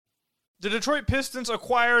the Detroit Pistons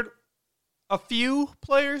acquired a few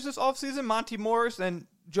players this offseason, Monty Morris and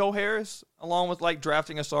Joe Harris, along with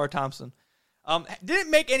drafting Asar Thompson.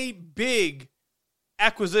 Didn't make any big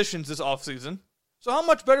acquisitions this offseason. So how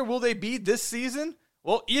much better will they be this season?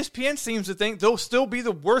 Well, ESPN seems to think they'll still be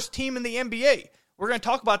the worst team in the NBA. We're going to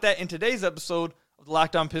talk about that in today's episode of the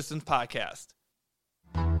Locked On Pistons podcast.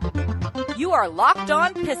 You are Locked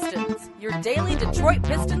On Pistons, your daily Detroit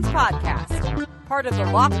Pistons podcast. Part of the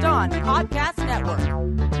Locked On Podcast Network,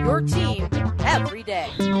 your team every day.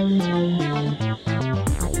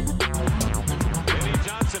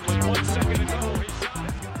 Johnson with 1 second to go.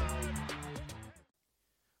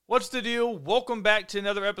 What's the deal? Welcome back to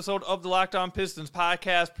another episode of the Locked On Pistons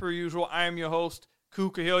podcast. Per usual, I am your host, Koo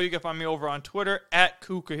Cahill. You can find me over on Twitter at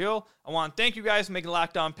Koo Cahill. I want to thank you guys for making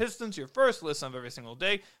Locked On Pistons your first listen of every single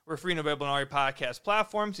day. We're free and available on all your podcast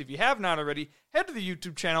platforms. If you have not already, head to the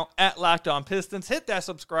YouTube channel at Locked On Pistons. Hit that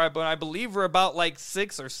subscribe button. I believe we're about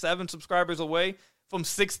 6 or 7 subscribers away from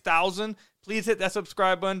 6,000. Please hit that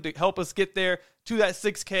subscribe button to help us get there to that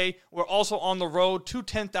 6K. We're also on the road to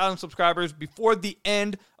 10,000 subscribers before the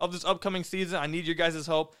end of this upcoming season. I need your guys'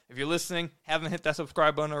 help. If you're listening, haven't hit that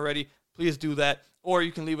subscribe button already, please do that. Or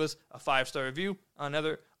you can leave us a 5-star review on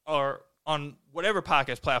on whatever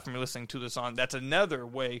podcast platform you're listening to this on. That's another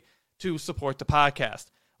way to support the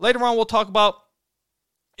podcast. Later on, we'll talk about,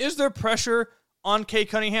 is there pressure on Cade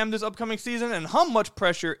Cunningham this upcoming season, and how much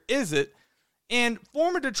pressure is it? And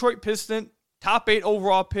former Detroit Piston, top 8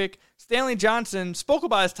 overall pick, Stanley Johnson, spoke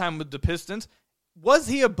about his time with the Pistons. Was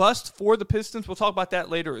he a bust for the Pistons? We'll talk about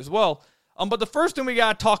that later as well. But the first thing we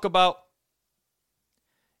got to talk about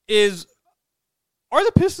is, are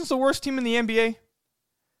the Pistons the worst team in the NBA?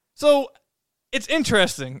 So, it's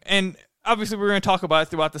interesting, and obviously we're going to talk about it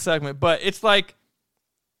throughout the segment, but it's I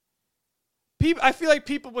feel like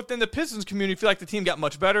people within the Pistons community feel like the team got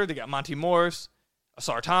much better. They got Monty Morris,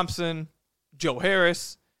 Asar Thompson, Joe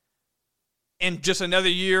Harris, and just another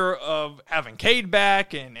year of having Cade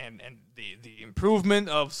back and the improvement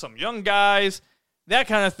of some young guys, that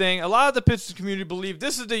kind of thing. A lot of the Pistons community believe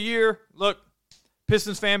this is the year, look,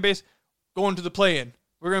 Pistons fan base, going to the play-in.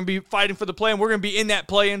 We're going to be fighting for the play-in. We're going to be in that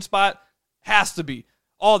play-in spot. Has to be.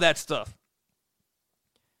 All that stuff.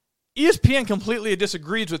 ESPN completely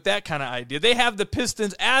disagrees with that kind of idea. They have the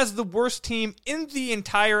Pistons as the worst team in the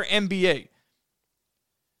entire NBA.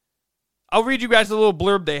 I'll read you guys a little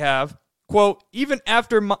blurb they have. Quote, even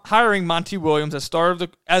after hiring Monty Williams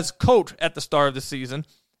as coach at the start of the season,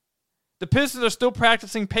 the Pistons are still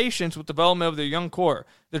practicing patience with development of their young core.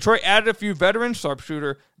 Detroit added a few veterans,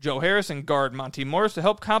 sharpshooter Joe Harris and guard Monty Morris, to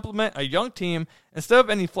help complement a young team instead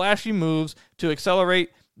of any flashy moves to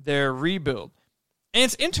accelerate their rebuild. And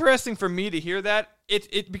it's interesting for me to hear that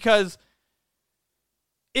because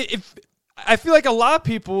I feel like a lot of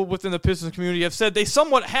people within the Pistons community have said they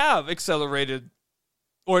somewhat have accelerated,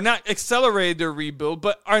 or not accelerated their rebuild,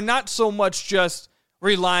 but are not so much just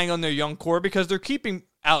relying on their young core because they're keeping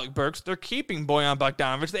Alec Burks, they're keeping Bojan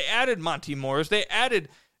Bogdanovic, they added Monty Morris, they added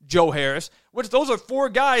Joe Harris, which those are 4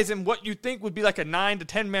 guys in what you think would be like a 9 to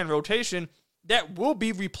 10 man rotation that will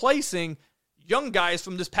be replacing young guys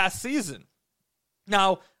from this past season.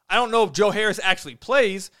 Now, I don't know if Joe Harris actually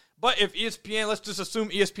plays, but if ESPN, let's just assume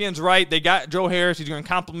ESPN's right, they got Joe Harris, he's going to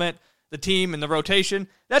complement the team and the rotation.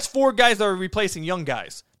 That's 4 guys that are replacing young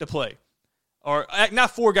guys to play. Or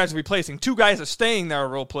not 4 guys are replacing, 2 guys are staying that are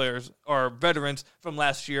role players or veterans from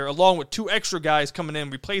last year, along with 2 extra guys coming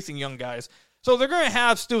in replacing young guys. So they're going to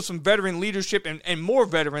have still some veteran leadership and more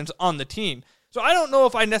veterans on the team. So I don't know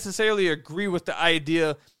if I necessarily agree with the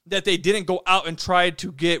idea that they didn't go out and try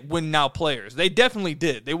to get win-now players. They definitely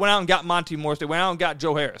did. They went out and got Monty Morris. They went out and got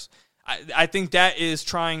Joe Harris. I think that is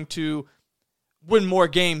trying to win more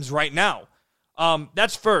games right now.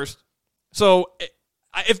 That's first. So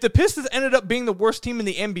if the Pistons ended up being the worst team in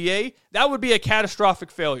the NBA, that would be a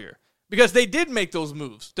catastrophic failure because they did make those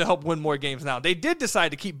moves to help win more games now. They did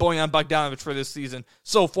decide to keep Bojan Bogdanovic for this season.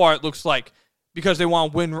 So far, it looks like, because they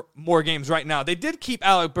want to win more games right now. They did keep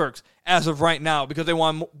Alec Burks as of right now because they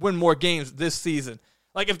want to win more games this season.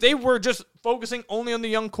 Like, if they were just focusing only on the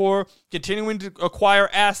young core, continuing to acquire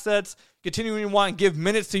assets, continuing to want to give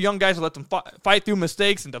minutes to young guys to let them fight through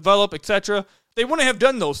mistakes and develop, etc., they wouldn't have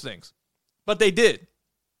done those things. But they did.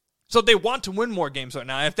 So they want to win more games right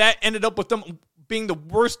now. If that ended up with them being the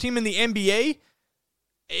worst team in the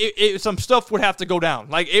NBA, some stuff would have to go down.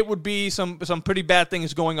 Like, it would be some pretty bad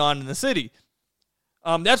things going on in the city.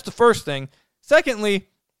 That's the first thing. Secondly,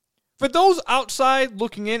 for those outside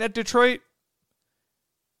looking in at Detroit,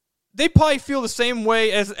 they probably feel the same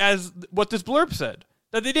way as what this blurb said,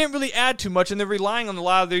 that they didn't really add too much and they're relying on a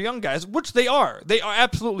lot of their young guys, which they are. They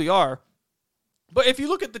absolutely are. But if you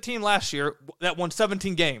look at the team last year that won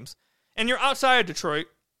 17 games, and you're outside of Detroit,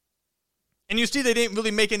 and you see they didn't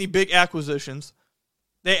really make any big acquisitions,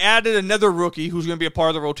 they added another rookie who's going to be a part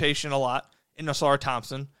of the rotation a lot in Nassar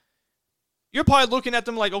Thompson. You're probably looking at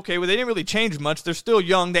them like, okay, well, they didn't really change much. They're still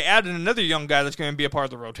young. They added another young guy that's going to be a part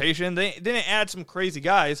of the rotation. They didn't add some crazy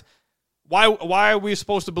guys. Why are we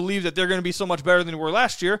supposed to believe that they're going to be so much better than they were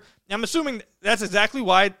last year? And I'm assuming that's exactly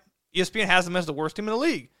why ESPN has them as the worst team in the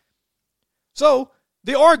league. So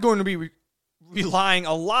they are going to be relying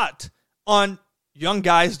a lot on young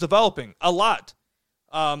guys developing. A lot.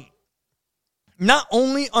 Not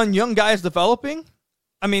only on young guys developing,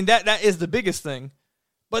 I mean, that is the biggest thing,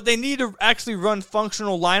 but they need to actually run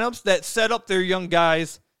functional lineups that set up their young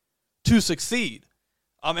guys to succeed.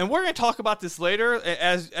 And we're going to talk about this later,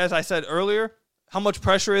 as I said earlier, how much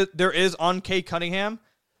pressure there is on Cade Cunningham.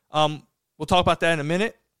 We'll talk about that in a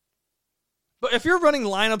minute. But if you're running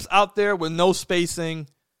lineups out there with no spacing,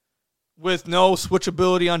 with no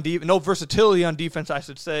switchability on defense, no versatility on defense, I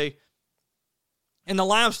should say, and the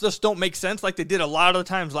lineups just don't make sense like they did a lot of the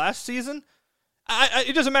times last season,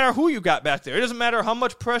 it doesn't matter who you got back there. It doesn't matter how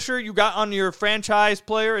much pressure you got on your franchise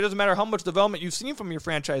player. It doesn't matter how much development you've seen from your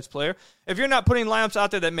franchise player. If you're not putting lineups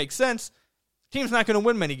out there that make sense, team's not going to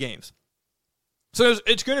win many games. So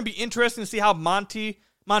it's going to be interesting to see how Monty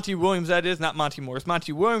Williams, that is, not Monty Morris,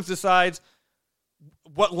 Monty Williams decides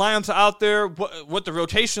what lineups are out there, what the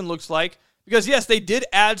rotation looks like. Because, yes, they did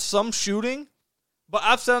add some shooting, but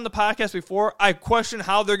I've said on the podcast before, I question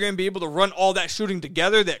how they're going to be able to run all that shooting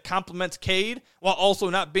together that complements Cade while also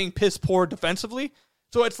not being piss poor defensively.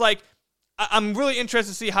 So it's like, I'm really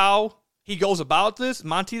interested to see how he goes about this,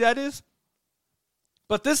 Monty that is.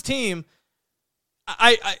 But this team,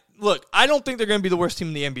 look, I don't think they're going to be the worst team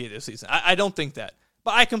in the NBA this season. I don't think that.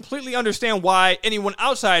 But I completely understand why anyone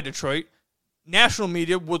outside Detroit, national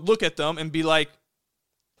media, would look at them and be like,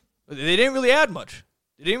 they didn't really add much.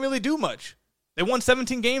 They didn't really do much. They won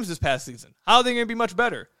 17 games this past season. How are they going to be much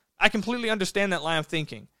better? I completely understand that line of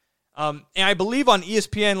thinking. And I believe on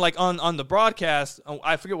ESPN, like on the broadcast,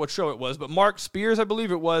 I forget what show it was, but Mark Spears, I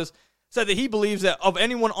believe it was, said that he believes that of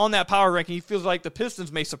anyone on that power ranking, he feels like the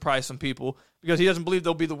Pistons may surprise some people because he doesn't believe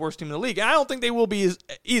they'll be the worst team in the league. And I don't think they will be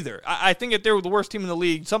either. I think if they were the worst team in the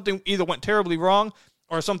league, something either went terribly wrong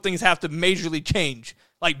or some things have to majorly change,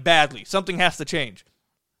 like badly. Something has to change.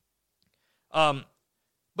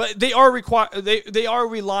 But they are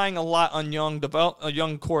relying a lot on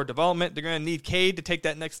young core development. They're going to need Cade to take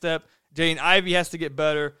that next step. Jaden Ivey has to get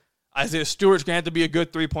better. Isaiah Stewart's going to have to be a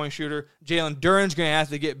good three-point shooter. Jalen Duren's going to have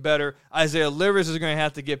to get better. Isaiah Livers is going to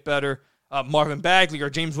have to get better. Marvin Bagley or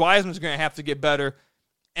James Wiseman is going to have to get better.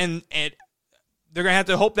 And they're going to have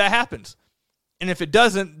to hope that happens. And if it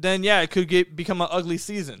doesn't, then, yeah, it could become an ugly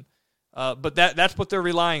season. But that's what they're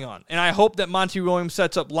relying on. And I hope that Monty Williams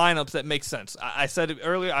sets up lineups that make sense. I said it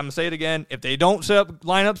earlier. I'm going to say it again. If they don't set up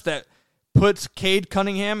lineups that puts Cade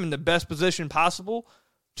Cunningham in the best position possible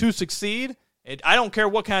to succeed, I don't care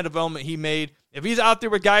what kind of development he made. If he's out there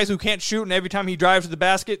with guys who can't shoot and every time he drives to the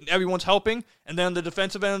basket, everyone's helping, and then on the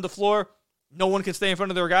defensive end of the floor, no one can stay in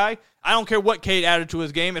front of their guy, I don't care what Cade added to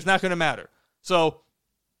his game. It's not going to matter. So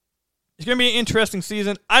it's going to be an interesting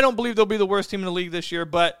season. I don't believe they'll be the worst team in the league this year,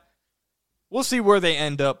 but we'll see where they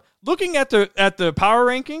end up. Looking at the power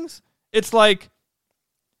rankings, it's like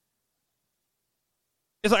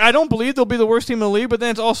I don't believe they'll be the worst team in the league, but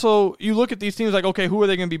then it's also, you look at these teams like, okay, who are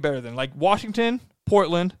they going to be better than? Like Washington,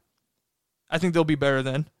 Portland, I think they'll be better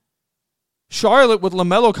than. Charlotte with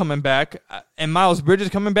LaMelo coming back and Miles Bridges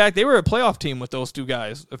coming back, they were a playoff team with those two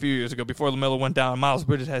guys a few years ago before LaMelo went down and Miles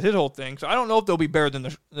Bridges had his whole thing. So I don't know if they'll be better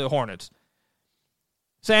than the Hornets.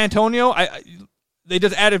 San Antonio, they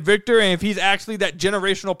just added Victor, and if he's actually that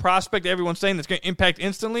generational prospect that everyone's saying that's going to impact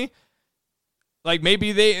instantly, like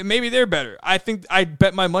maybe they're better. I think I'd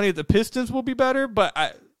bet my money that the Pistons will be better, but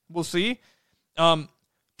we'll see.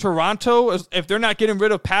 Toronto, if they're not getting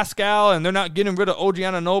rid of Pascal and they're not getting rid of OG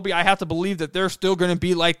Anunoby, I have to believe that they're still going to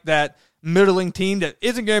be like that middling team that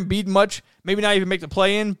isn't going to beat much, maybe not even make the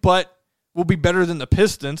play-in, but will be better than the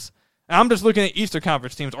Pistons. And I'm just looking at Eastern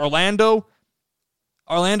Conference teams. Orlando,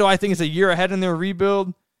 I think, is a year ahead in their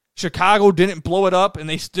rebuild. Chicago didn't blow it up, and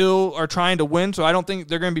they still are trying to win, so I don't think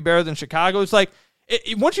they're going to be better than Chicago. It's like,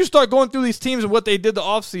 once you start going through these teams and what they did the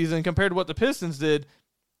offseason compared to what the Pistons did,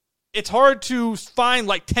 it's hard to find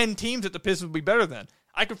like 10 teams that the Pistons would be better than.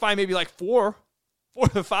 I could find maybe like 4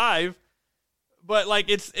 to 5, but like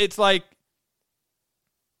it's like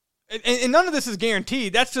And none of this is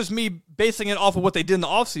guaranteed. That's just me basing it off of what they did in the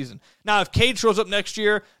offseason. Now, if Cade shows up next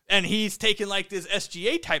year and he's taking like this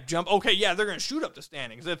SGA-type jump, okay, yeah, they're going to shoot up the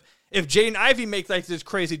standings. If Jaden Ivey makes like this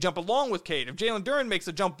crazy jump along with Cade, if Jalen Duren makes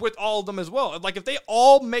a jump with all of them as well, like if they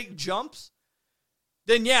all make jumps,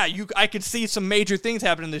 then yeah, I could see some major things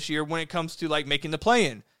happening this year when it comes to like making the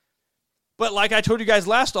play-in. But like I told you guys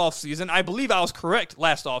last offseason, I believe I was correct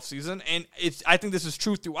last offseason, and I think this is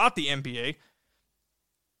true throughout the NBA.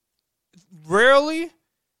 Rarely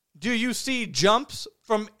do you see jumps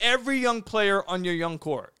from every young player on your young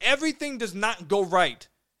core. Everything does not go right.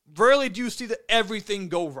 Rarely do you see everything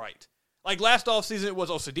go right. Like last offseason, it was,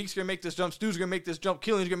 Sadiq's going to make this jump, Stu's going to make this jump,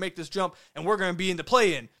 Killian's going to make this jump, and we're going to be in the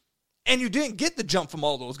play-in. And you didn't get the jump from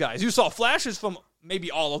all those guys. You saw flashes from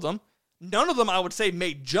maybe all of them. None of them, I would say,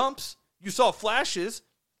 made jumps. You saw flashes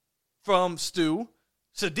from Stu.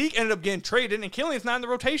 Sadiq ended up getting traded, and Killian's not in the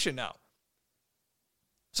rotation now.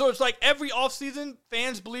 So it's like every offseason,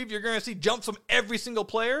 fans believe you're going to see jumps from every single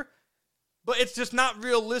player, but it's just not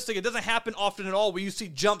realistic. It doesn't happen often at all where you see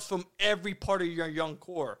jumps from every part of your young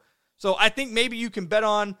core. So I think maybe you can bet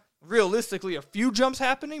on, realistically, a few jumps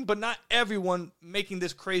happening, but not everyone making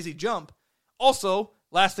this crazy jump. Also,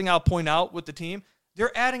 last thing I'll point out with the team,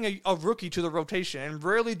 they're adding a rookie to the rotation, and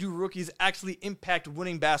rarely do rookies actually impact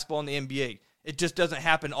winning basketball in the NBA. It just doesn't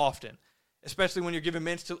happen often, especially when you're giving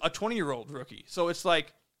minutes to a 20-year-old rookie. So it's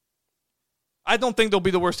like, I don't think they'll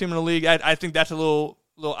be the worst team in the league. I think that's a little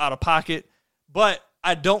out of pocket. But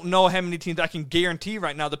I don't know how many teams I can guarantee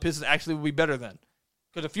right now the Pistons actually will be better than.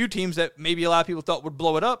 Because a few teams that maybe a lot of people thought would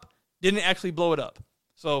blow it up didn't actually blow it up.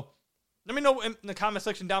 So let me know in the comment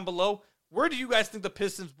section down below, where do you guys think the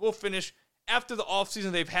Pistons will finish after the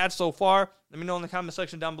offseason they've had so far? Let me know in the comment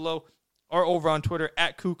section down below or over on Twitter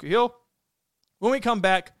at Kuka Hill. When we come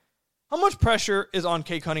back, how much pressure is on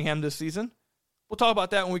Cade Cunningham this season? We'll talk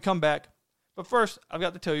about that when we come back. But first, I've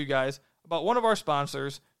got to tell you guys about one of our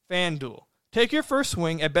sponsors, FanDuel. Take your first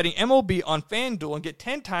swing at betting MLB on FanDuel and get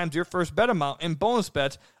 10 times your first bet amount in bonus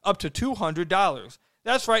bets up to $200.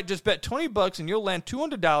 That's right, just bet $20 and you'll land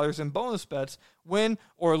 $200 in bonus bets, win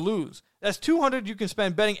or lose. That's $200 you can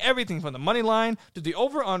spend betting everything from the money line to the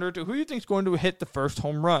over-under to who you think is going to hit the first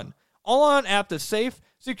home run. All on an app that's safe,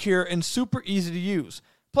 secure, and super easy to use.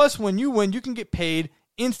 Plus, when you win, you can get paid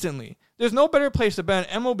instantly. There's no better place to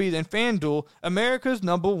bet on MLB than FanDuel, America's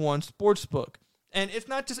 #1 sportsbook. And it's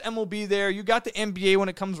not just MLB there. You got the NBA when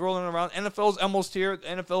it comes rolling around. NFL's almost here. The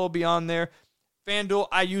NFL will be on there. FanDuel,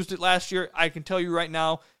 I used it last year. I can tell you right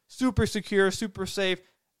now, super secure, super safe,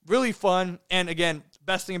 really fun. And again,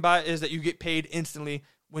 best thing about it is that you get paid instantly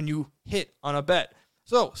when you hit on a bet.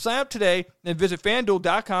 So sign up today and visit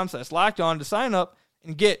FanDuel.com/lockedon to sign up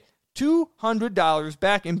and get $200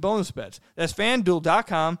 back in bonus bets. That's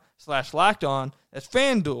FanDuel.com/lockedon. That's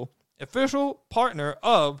FanDuel, official partner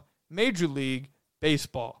of Major League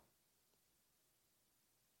Baseball.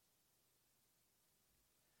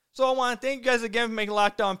 So I want to thank you guys again for making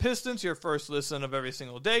Locked On Pistons your first listen of every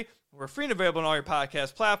single day. We're free and available on all your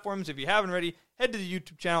podcast platforms. If you haven't already, head to the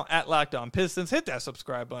YouTube channel at Locked On Pistons. Hit that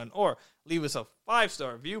subscribe button or leave us a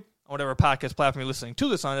 5-star review on whatever podcast platform you're listening to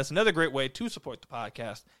this on. That's another great way to support the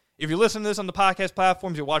podcast. If you're listening to this on the podcast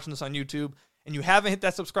platforms, you're watching this on YouTube, and you haven't hit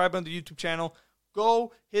that subscribe button to the YouTube channel,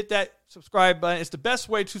 go hit that subscribe button. It's the best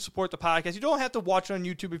way to support the podcast. You don't have to watch it on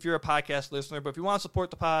YouTube if you're a podcast listener, but if you want to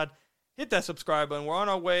support the pod, hit that subscribe button. We're on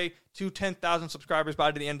our way to 10,000 subscribers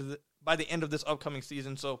by the end of this upcoming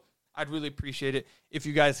season, so I'd really appreciate it if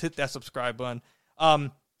you guys hit that subscribe button.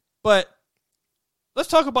 But let's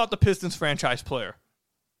talk about the Pistons franchise player.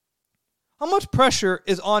 How much pressure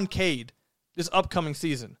is on Cade this upcoming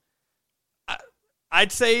season?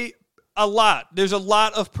 I'd say a lot. There's a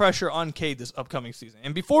lot of pressure on Cade this upcoming season.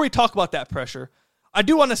 And before we talk about that pressure, I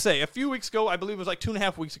do want to say, a few weeks ago, I believe it was like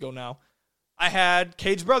 2.5 weeks ago now, I had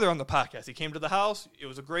Cade's brother on the podcast. He came to the house. It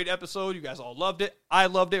was a great episode. You guys all loved it. I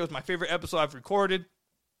loved it. It was my favorite episode I've recorded.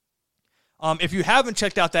 If you haven't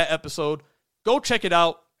checked out that episode, go check it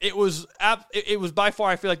out. It was by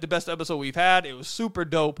far, I feel like, the best episode we've had. It was super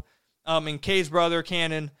dope. And Cade's brother,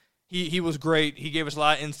 Cannon, he was great. He gave us a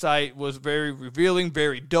lot of insight, was very revealing,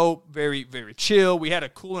 very dope, very, very chill. We had a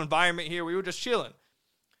cool environment here. We were just chilling.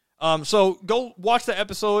 So go watch that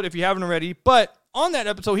episode if you haven't already. But on that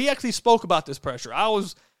episode, he actually spoke about this pressure. I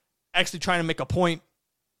was actually trying to make a point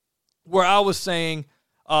where I was saying,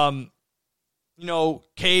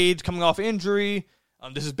 Cade's coming off injury.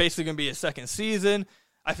 This is basically going to be his second season.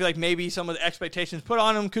 I feel like maybe some of the expectations put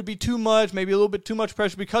on him could be too much, maybe a little bit too much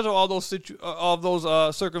pressure because of all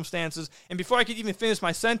those circumstances. And before I could even finish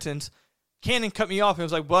my sentence, Cannon cut me off and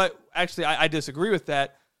was like, "But actually, I disagree with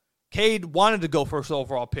that. Cade wanted to go first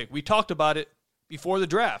overall pick. We talked about it before the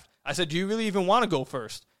draft. I said, do you really even want to go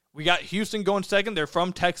first? We got Houston going second. They're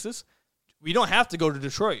from Texas. We don't have to go to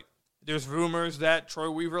Detroit. There's rumors that Troy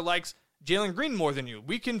Weaver likes Jalen Green more than you.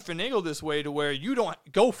 We can finagle this way to where you don't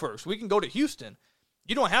go first. We can go to Houston.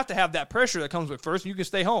 You don't have to have that pressure that comes with first. You can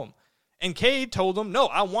stay home. And Cade told him, no,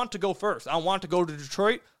 I want to go first. I want to go to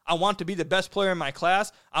Detroit. I want to be the best player in my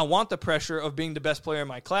class. I want the pressure of being the best player in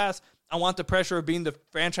my class. I want the pressure of being the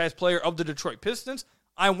franchise player of the Detroit Pistons.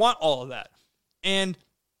 I want all of that. And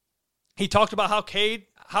he talked about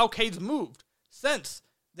how Cade's moved since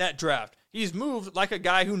that draft. He's moved like a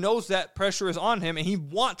guy who knows that pressure is on him, and he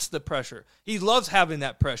wants the pressure. He loves having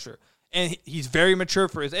that pressure. And he's very mature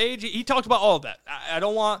for his age. He talked about all of that. I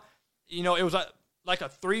don't want, it was like a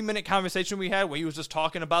 3-minute conversation we had where he was just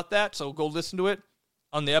talking about that, so go listen to it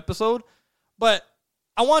on the episode. But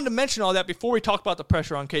I wanted to mention all that before we talk about the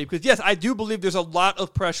pressure on Cade, because, yes, I do believe there's a lot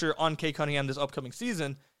of pressure on Cade Cunningham this upcoming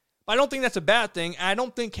season, but I don't think that's a bad thing. I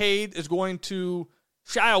don't think Cade is going to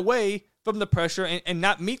shy away from the pressure and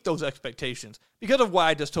not meet those expectations because of what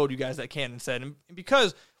I just told you guys that Cannon said, and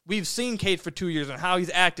because we've seen Cade for 2 years and how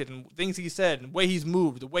he's acted and things he said and the way he's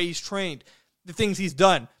moved, the way he's trained, the things he's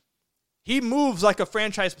done. He moves like a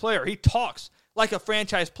franchise player. He talks like a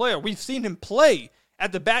franchise player. We've seen him play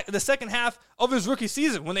at the second half of his rookie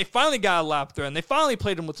season when they finally got a lap there and they finally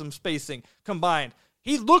played him with some spacing combined.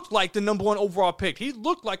 He looked like the number 1 overall pick. He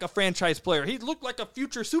looked like a franchise player. He looked like a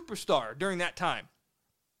future superstar during that time.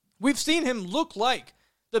 We've seen him look like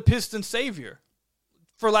the Pistons savior,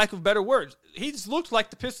 for lack of better words. He's looked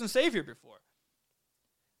like the Pistons savior before.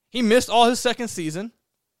 He missed all his second season.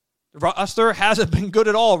 The roster hasn't been good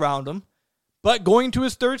at all around him. But going to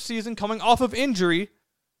his third season, coming off of injury,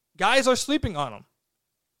 guys are sleeping on him.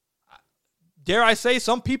 Dare I say,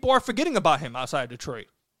 some people are forgetting about him outside Detroit.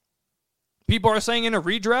 People are saying in a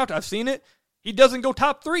redraft, I've seen it, he doesn't go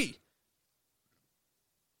top 3.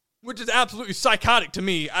 Which is absolutely psychotic to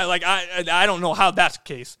me. I don't know how that's the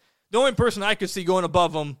case. The only person I could see going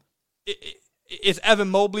above him is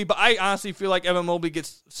Evan Mobley, but I honestly feel like Evan Mobley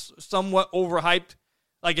gets somewhat overhyped.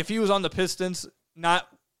 Like if he was on the Pistons, not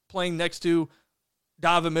playing next to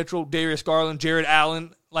Donovan Mitchell, Darius Garland, Jared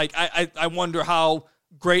Allen, I wonder how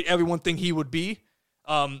great everyone think he would be.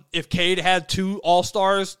 If Cade had 2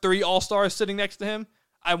 All-Stars, 3 All-Stars sitting next to him,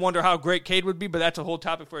 I wonder how great Cade would be, but that's a whole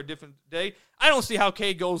topic for a different day. I don't see how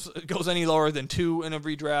Cade goes any lower than 2 in a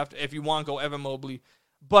redraft if you want to go Evan Mobley.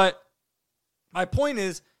 But my point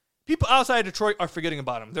is, people outside Detroit are forgetting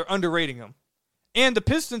about him. They're underrating him. And the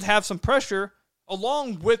Pistons have some pressure,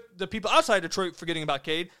 along with the people outside Detroit forgetting about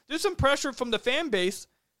Cade. There's some pressure from the fan base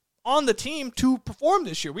on the team to perform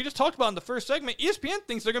this year. We just talked about in the first segment, ESPN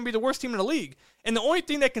thinks they're going to be the worst team in the league. And the only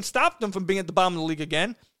thing that can stop them from being at the bottom of the league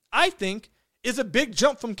again, I think, is a big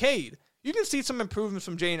jump from Cade. You can see some improvements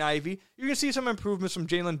from Jaden Ivey. You can see some improvements from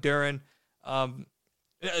Jalen Duren.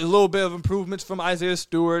 A little bit of improvements from Isaiah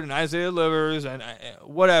Stewart and Isaiah Livers and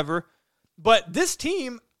whatever. But this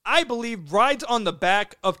team, I believe, rides on the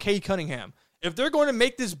back of Cade Cunningham. If they're going to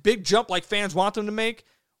make this big jump like fans want them to make,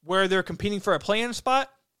 where they're competing for a play-in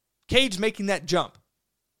spot, Cade's making that jump.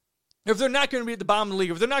 If they're not going to be at the bottom of the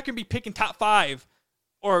league, if they're not going to be picking top 5,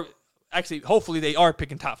 or actually, hopefully they are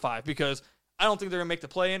picking top 5, because I don't think they're going to make the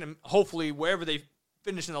play-in, and hopefully wherever they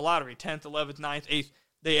finish in the lottery, 10th, 11th, 9th, 8th,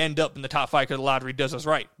 they end up in the top 5 because the lottery does us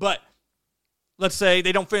right. But let's say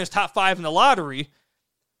they don't finish top 5 in the lottery.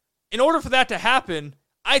 In order for that to happen,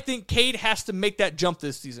 I think Cade has to make that jump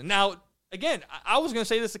this season. Now, again, I was going to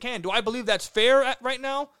say this again. Do I believe that's fair right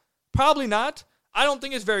now? Probably not. I don't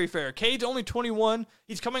think it's very fair. Cade's only 21.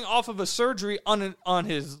 He's coming off of a surgery on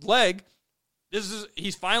his leg.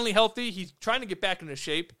 He's finally healthy. He's trying to get back into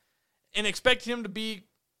shape. And expecting him to be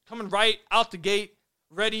coming right out the gate,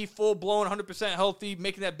 ready, full-blown, 100% healthy,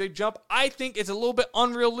 making that big jump, I think it's a little bit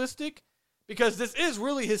unrealistic because this is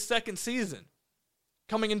really his second season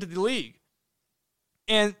coming into the league.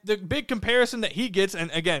 And the big comparison that he gets,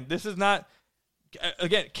 and again, this is not,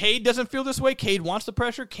 again, Cade doesn't feel this way. Cade wants the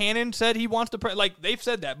pressure. Cannon said he wants the pressure. Like, they've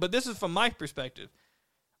said that, but this is from my perspective.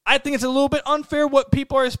 I think it's a little bit unfair what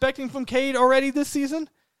people are expecting from Cade already this season.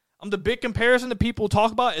 The big comparison that people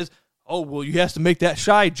talk about is, oh, well, he has to make that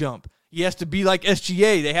shy jump. He has to be like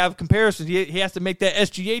SGA. They have comparisons. He has to make that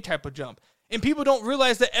SGA type of jump. And people don't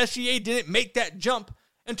realize that SGA didn't make that jump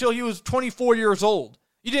until he was 24 years old.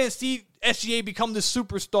 You didn't see SGA become this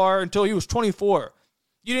superstar until he was 24.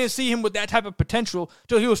 You didn't see him with that type of potential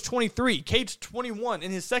until he was 23. Cade's 21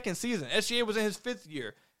 in his second season. SGA was in his 5th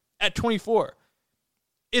year at 24.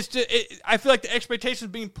 I feel like the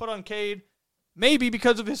expectations being put on Cade, maybe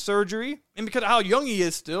because of his surgery and because of how young he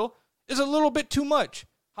is still, is a little bit too much.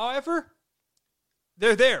 However,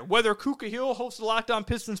 they're there. Whether Kuka Hill, host of the Locked On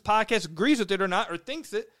Pistons podcast, agrees with it or not, or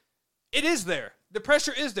thinks it, it is there. The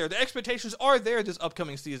pressure is there. The expectations are there this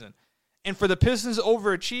upcoming season. And for the Pistons to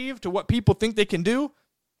overachieve to what people think they can do,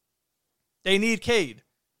 they need Cade.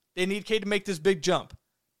 They need Cade to make this big jump.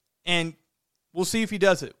 And we'll see if he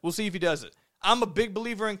does it. I'm a big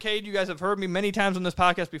believer in Cade. You guys have heard me many times on this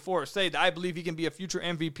podcast before say that I believe he can be a future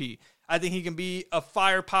MVP. I think he can be a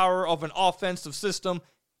firepower of an offensive system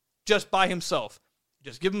just by himself.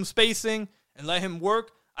 Just give him spacing and let him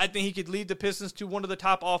work. I think he could lead the Pistons to one of the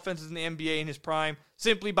top offenses in the NBA in his prime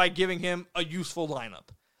simply by giving him a useful lineup.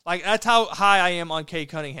 Like, that's how high I am on Cade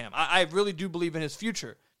Cunningham. I really do believe in his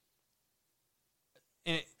future.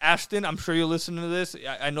 And Ashton, I'm sure you're listening to this.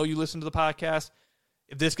 I know you listen to the podcast.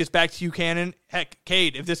 If this gets back to you, Cannon, heck,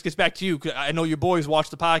 Cade, if this gets back to you, I know your boys watch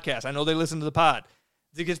the podcast. I know they listen to the pod.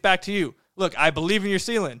 If it gets back to you, look, I believe in your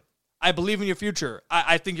ceiling. I believe in your future.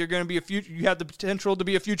 I think you're going to be a future. You have the potential to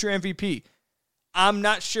be a future MVP. I'm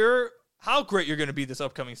not sure how great you're going to be this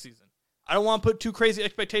upcoming season. I don't want to put too crazy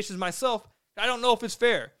expectations myself. I don't know if it's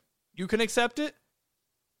fair. You can accept it.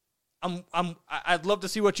 I'd love to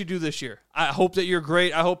see what you do this year. I hope that you're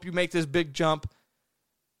great. I hope you make this big jump.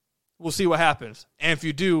 We'll see what happens. And if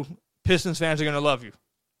you do, Pistons fans are going to love you.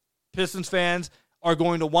 Pistons fans are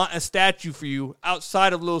going to want a statue for you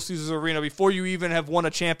outside of Little Caesars Arena before you even have won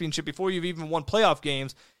a championship, before you've even won playoff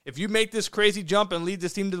games. If you make this crazy jump and lead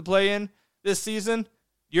this team to the play-in this season,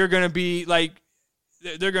 you're going to be like,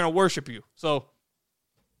 they're going to worship you. So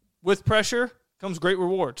with pressure comes great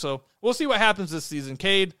reward. So we'll see what happens this season.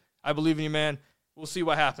 Cade, I believe in you, man. We'll see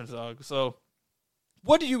what happens, dog. So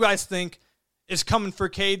what do you guys think is coming for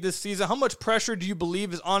Cade this season? How much pressure do you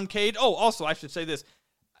believe is on Cade? Oh, also, I should say this.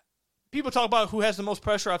 People talk about who has the most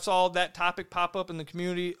pressure. I've saw that topic pop up in the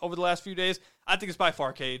community over the last few days. I think it's by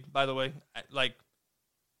far Cade, by the way. Like,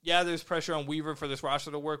 yeah, there's pressure on Weaver for this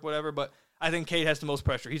roster to work, whatever, but I think Cade has the most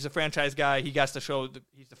pressure. He's a franchise guy. He got to show that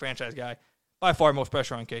he's the franchise guy. By far, most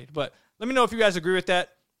pressure on Cade. But let me know if you guys agree with that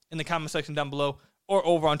in the comment section down below or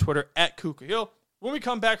over on Twitter at Kuka Hill. When we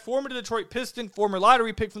come back, former Detroit Piston, former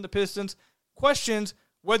lottery pick from the Pistons, questions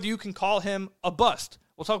whether you can call him a bust.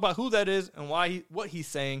 We'll talk about who that is and what he's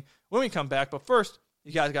saying when we come back. But first,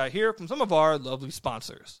 you guys got to hear from some of our lovely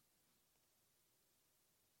sponsors.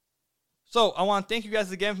 So I want to thank you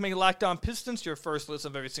guys again for making Locked On Pistons your first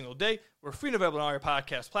listen of every single day. We're free and available on all your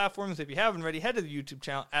podcast platforms. If you haven't already, head to the YouTube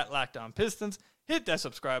channel at Locked On Pistons. Hit that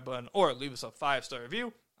subscribe button or leave us a 5-star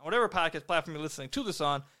review on whatever podcast platform you're listening to this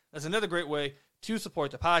on. That's another great way to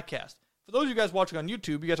support the podcast. For those of you guys watching on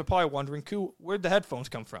YouTube, you guys are probably wondering, where'd the headphones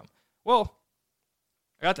come from? Well,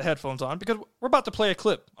 I got the headphones on because we're about to play a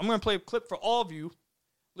clip. I'm going to play a clip for all of you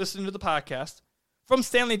listening to the podcast from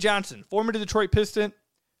Stanley Johnson, former Detroit Piston,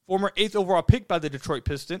 former 8th overall pick by the Detroit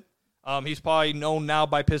Piston. He's probably known now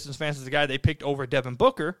by Pistons fans as the guy they picked over Devin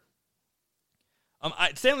Booker.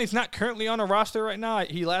 Stanley's not currently on a roster right now.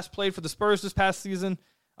 He last played for the Spurs this past season.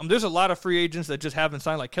 There's a lot of free agents that just haven't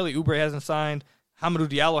signed, like Kelly Oubre hasn't signed, Hamidou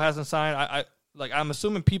Diallo hasn't signed. I'm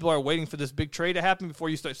assuming people are waiting for this big trade to happen before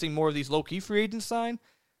you start seeing more of these low-key free agents sign.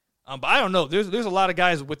 But I don't know. There's a lot of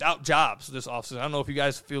guys without jobs this offseason. I don't know if you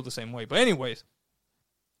guys feel the same way. But anyways,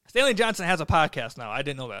 Stanley Johnson has a podcast now. I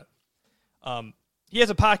didn't know that. He has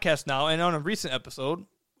a podcast now, and on a recent episode,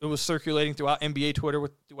 it was circulating throughout NBA Twitter,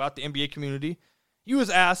 throughout the NBA community. He was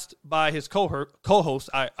asked by his co-host,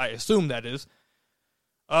 I assume that is,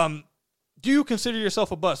 do you consider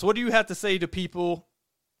yourself a bust? What do you have to say to people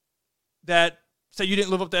that say you didn't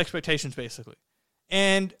live up to expectations, basically?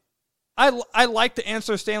 And I like the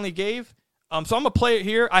answer Stanley gave. So I'm going to play it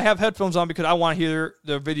here. I have headphones on because I want to hear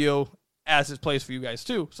the video as it plays for you guys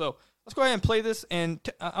too. So let's go ahead and play this, and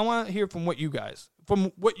I want to hear from what you guys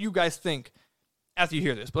think after you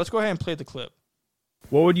hear this. But let's go ahead and play the clip.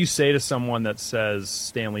 What would you say to someone that says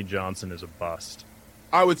Stanley Johnson is a bust?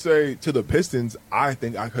 I would say to the Pistons, I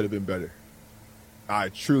think I could have been better. I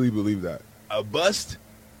truly believe that. A bust?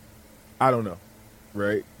 I don't know,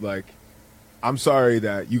 right? Like, I'm sorry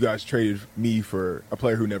that you guys traded me for a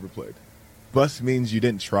player who never played. Bust means you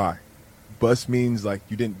didn't try. Bust means, like,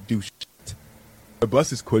 you didn't do shit. A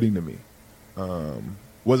bust is quitting to me.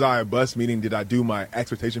 Was I a bust, meaning did I do my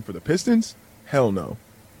expectation for the Pistons? Hell no.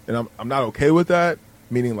 And I'm not okay with that,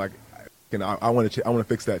 meaning, like, I want to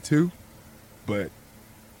fix that too. But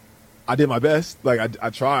I did my best. Like, I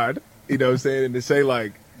tried, you know what I'm saying? And to say,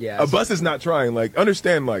 like, a bust is not trying. Like,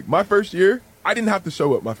 understand, like, my first year, I didn't have to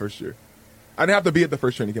show up my first year. I didn't have to be at the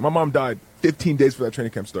first training camp. My mom died 15 days before that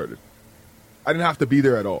training camp started. I didn't have to be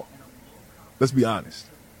there at all. Let's be honest.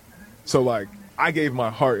 So, like, I gave my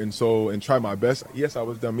heart and soul and tried my best. Yes, I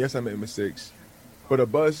was dumb. Yes, I made mistakes. But a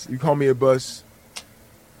bust, you call me a bust,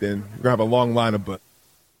 then we're gonna have a long line of busts.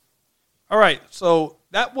 All right, so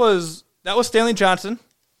that was Stanley Johnson.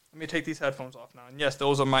 Let me take these headphones off now. And yes,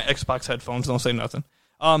 those are my Xbox headphones. Don't say nothing.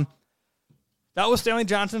 That was Stanley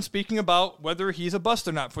Johnson speaking about whether he's a bust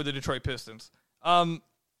or not for the Detroit Pistons.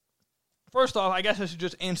 First off, I guess I should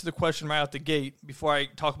just answer the question right out the gate before I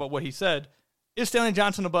talk about what he said. Is Stanley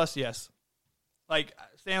Johnson a bust? Yes. Like,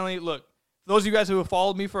 Stanley, look, those of you guys who have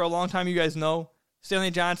followed me for a long time, you guys know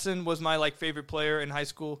Stanley Johnson was my, favorite player in high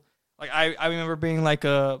school. Like, I remember being,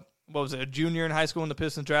 a junior in high school when the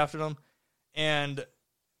Pistons drafted him. And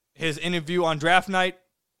his interview on draft night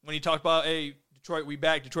when he talked about, hey, Detroit, we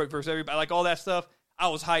back, Detroit versus everybody, like all that stuff, I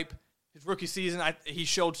was hype. His rookie season, he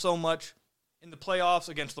showed so much in the playoffs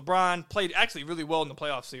against LeBron. Played actually really well in the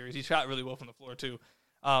playoff series. He shot really well from the floor, too.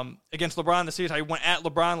 Against LeBron, the series, I went at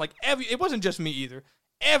LeBron. It wasn't just me either.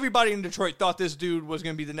 Everybody in Detroit thought this dude was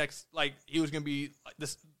going to be the next, he was going to be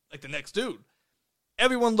the next dude.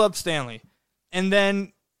 Everyone loved Stanley. And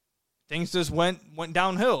then things just went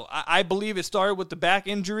downhill. I believe it started with the back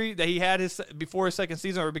injury that he had before his second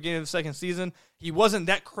season or beginning of the second season. He wasn't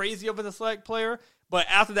that crazy of an athletic player, but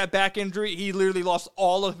after that back injury, he literally lost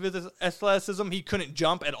all of his athleticism. He couldn't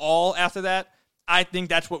jump at all after that. I think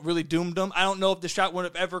that's what really doomed him. I don't know if the shot would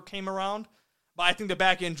have ever came around, but I think the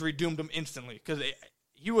back injury doomed him instantly because if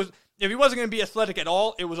he wasn't going to be athletic at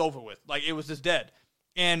all, it was over with. It was just dead.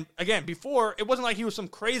 And again, before, it wasn't like he was some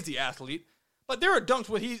crazy athlete, but there are dunks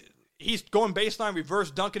where he's going baseline,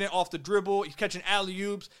 reverse dunking it off the dribble. He's catching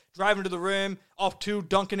alley-oops, driving to the rim, off two,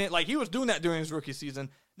 dunking it. He was doing that during his rookie season.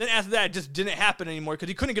 Then after that, it just didn't happen anymore because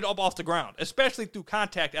he couldn't get up off the ground, especially through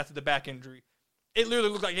contact after the back injury. It literally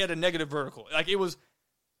looked like he had a negative vertical.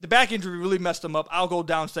 The back injury really messed him up. I'll go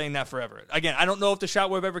down saying that forever. Again, I don't know if the shot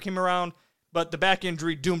wave ever came around, but the back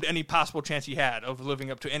injury doomed any possible chance he had of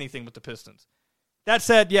living up to anything with the Pistons. That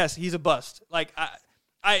said, yes, he's a bust.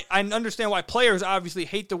 I understand why players obviously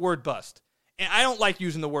hate the word bust. And I don't like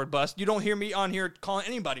using the word bust. You don't hear me on here calling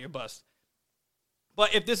anybody a bust.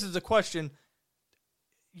 But if this is a question,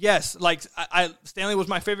 yes, Stanley was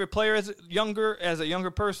my favorite player as a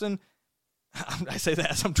younger person. I say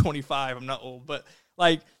that as I'm 25. I'm not old. But,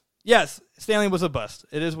 yes, Stanley was a bust.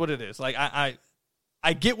 It is what it is. I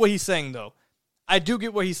get what he's saying, though. I do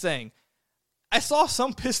get what he's saying. I saw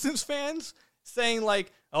some Pistons fans saying,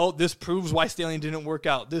 oh, this proves why Stanley didn't work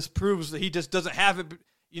out. This proves that he just doesn't have it.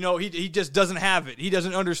 He just doesn't have it. He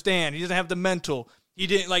doesn't understand. He doesn't have the mental. He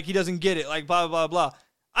doesn't get it, blah, blah, blah.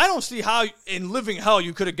 I don't see how in living hell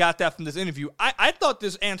you could have got that from this interview. I thought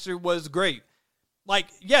this answer was great.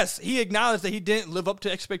 Yes, he acknowledged that he didn't live up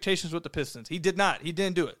to expectations with the Pistons. He did not. He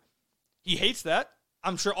didn't do it. He hates that.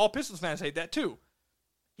 I'm sure all Pistons fans hate that too.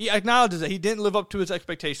 He acknowledges that he didn't live up to his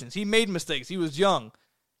expectations. He made mistakes. He was young.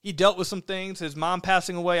 He dealt with some things. His mom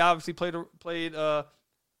passing away obviously played a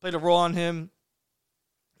role on him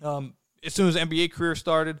as soon as the NBA career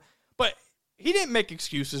started. But he didn't make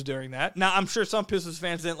excuses during that. Now, I'm sure some Pistons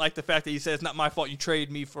fans didn't like the fact that he said, it's not my fault you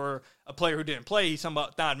traded me for a player who didn't play. He's talking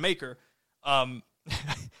about non-maker. I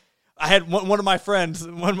had one of my friends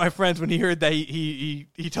when he heard that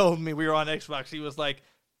he told me we were on Xbox, he was like,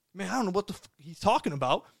 man, I don't know what the he's talking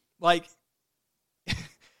about.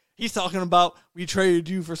 He's talking about we traded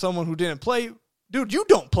you for someone who didn't play. Dude, you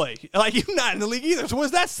don't play. You're not in the league either. So what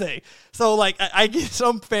does that say? So, I get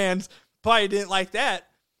some fans probably didn't like that.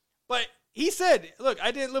 But he said, look,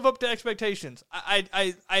 I didn't live up to expectations.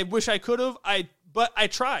 I wish I could have, but I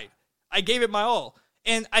tried. I gave it my all.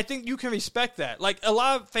 And I think you can respect that. A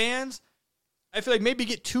lot of fans, I feel maybe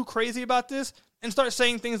get too crazy about this and start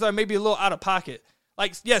saying things that are maybe a little out of pocket.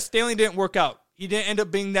 Yes, Stanley didn't work out. He didn't end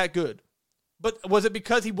up being that good. But was it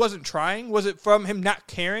because he wasn't trying? Was it from him not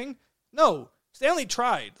caring? No. Stanley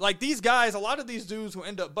tried. These guys, a lot of these dudes who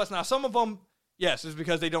end up busting. Now, some of them, yes, is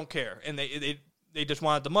because they don't care. And they just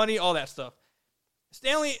wanted the money, all that stuff.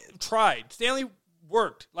 Stanley tried. Stanley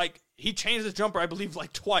worked. He changed his jumper, I believe,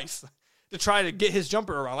 twice to try to get his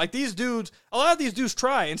jumper around. These dudes, a lot of these dudes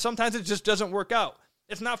try, and sometimes it just doesn't work out.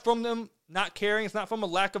 It's not from them not caring. It's not from a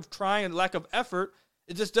lack of trying and lack of effort.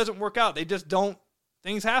 It just doesn't work out. They just don't.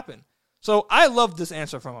 Things happen. So I love this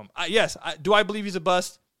answer from him. Yes, do I believe he's a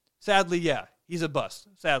bust? Sadly, yeah, he's a bust,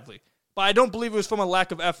 sadly. But I don't believe it was from a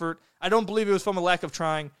lack of effort. I don't believe it was from a lack of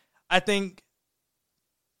trying. I think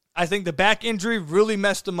the back injury really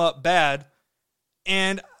messed him up bad,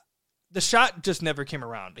 and the shot just never came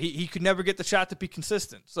around. He could never get the shot to be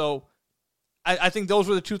consistent. So I think those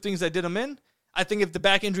were the two things that did him in. I think if the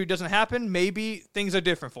back injury doesn't happen, maybe things are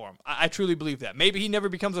different for him. I truly believe that. Maybe he never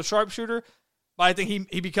becomes a sharpshooter, but I think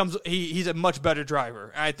he's a much better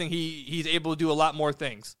driver. I think he's able to do a lot more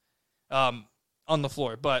things. on the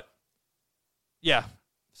floor. But yeah,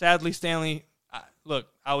 sadly, Stanley. Look,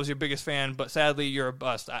 I was your biggest fan, but sadly, you're a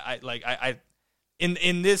bust. In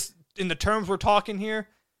the terms we're talking here,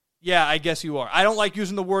 yeah, I guess you are. I don't like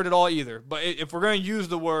using the word at all either. But if we're going to use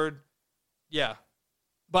the word, yeah.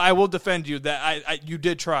 But I will defend you that you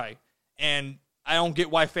did try, and I don't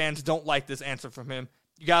get why fans don't like this answer from him.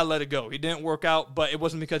 You gotta let it go. He didn't work out, but it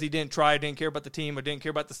wasn't because he didn't try, didn't care about the team, or didn't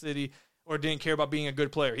care about the city, or didn't care about being a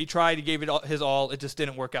good player. He tried, he gave it his all. It just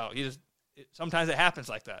didn't work out. Sometimes it happens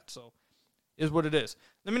like that. So, is what it is.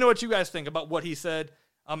 Let me know what you guys think about what he said.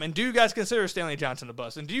 And do you guys consider Stanley Johnson a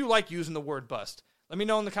bust? And do you like using the word bust? Let me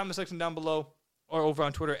know in the comment section down below, or over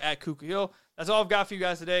on Twitter at Kuka Hill. That's all I've got for you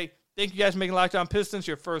guys today. Thank you guys for making Locked On Pistons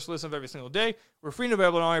your first listen of every single day. We're free and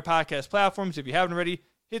available on all your podcast platforms. If you haven't already,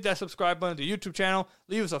 hit that subscribe button to the YouTube channel.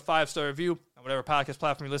 Leave us a 5-star review on whatever podcast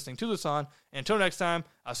platform you're listening to this on. And until next time,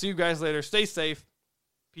 I'll see you guys later. Stay safe.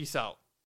 Peace out.